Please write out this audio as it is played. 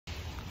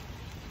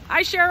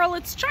Hi Cheryl,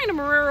 it's Chynna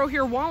Marrero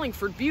here,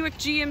 Wallingford, Buick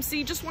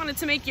GMC. Just wanted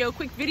to make you a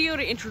quick video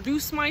to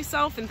introduce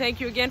myself and thank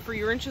you again for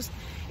your interest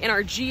in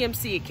our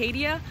GMC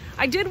Acadia.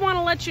 I did want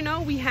to let you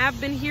know we have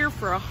been here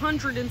for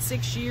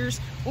 106 years,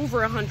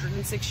 over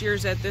 106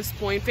 years at this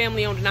point,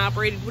 family owned and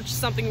operated, which is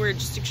something we're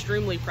just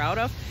extremely proud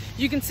of.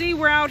 You can see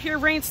we're out here,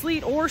 rain,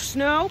 sleet, or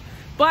snow.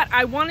 But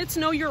I wanted to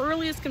know your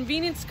earliest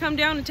convenience to come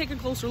down and take a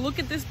closer look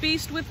at this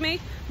beast with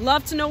me.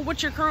 Love to know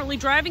what you're currently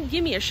driving.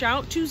 Give me a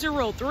shout,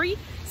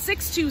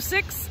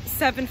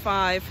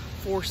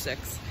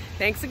 203-626-7546.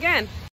 Thanks again.